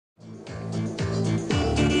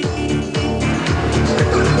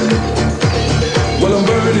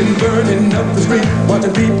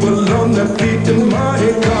people on their feet in my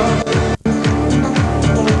car.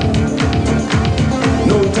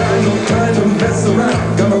 No time to mess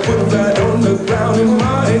around. Got my foot right on the ground in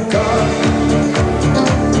my car.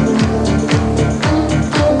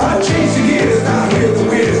 I change the gears, I hear the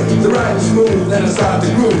wheels. The ride is smooth and I start to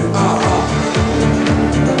groove.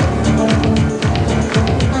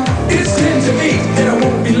 It's 10 to 8 and I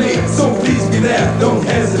won't be late, so please be there, don't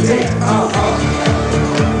hesitate.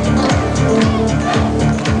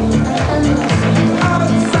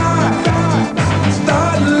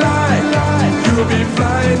 Be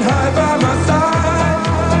flying high by my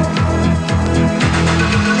side.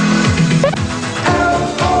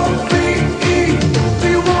 L-O-V-E, do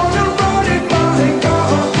you wanna ride in my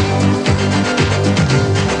car?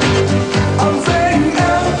 I'm saying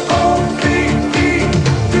L-O-V-E,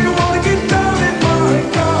 do you wanna get down in my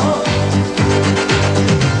car?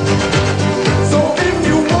 So if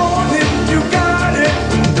you want it, you got it,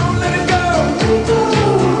 don't let it go.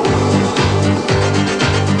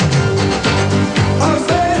 I'm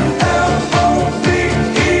saying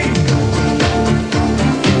L-O-V-E,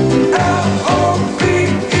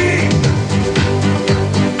 L-O-V-E.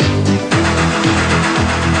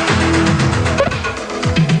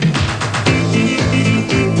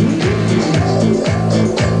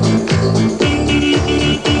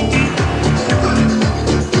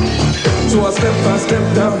 So I step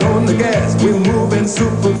down on the gas. We're moving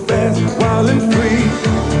super fast, wild and free.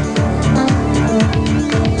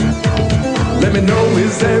 Let me know,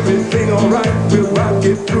 is everything alright? We'll rock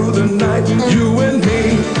it through the night, you and me.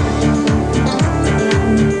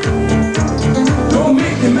 Don't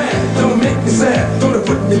make me mad, don't make me sad. Gonna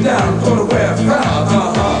put me down, gonna wear a frown.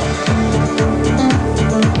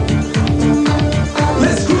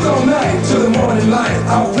 Let's cruise all night till the morning light.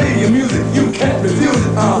 I'll play your music.